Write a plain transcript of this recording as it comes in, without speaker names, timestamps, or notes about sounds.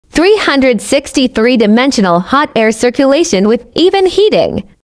363-dimensional hot air circulation with even heating.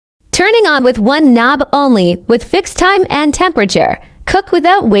 Turning on with one knob only with fixed time and temperature. Cook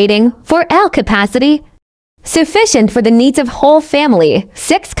without waiting for L capacity. Sufficient for the needs of whole family.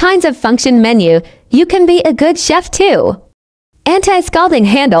 6 kinds of function menu. You can be a good chef too. Anti-scalding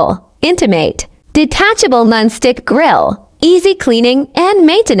handle. Intimate. Detachable non-stick grill. Easy cleaning and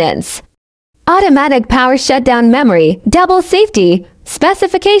maintenance. Automatic power shutdown memory. Double safety.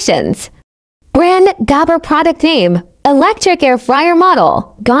 Specifications. Brand Gabor product name. Electric air fryer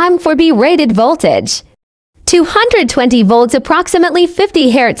model. GOM for B-rated voltage. 220 volts approximately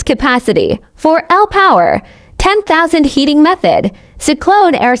 50 Hz capacity. For L power. 10,000 heating method.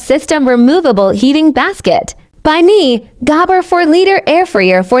 Cyclone air system removable heating basket. By me, Gabor 4-liter air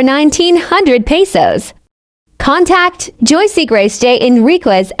fryer for 1,900 pesos. Contact Joyce Grace J.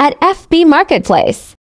 Enriquez at FB Marketplace.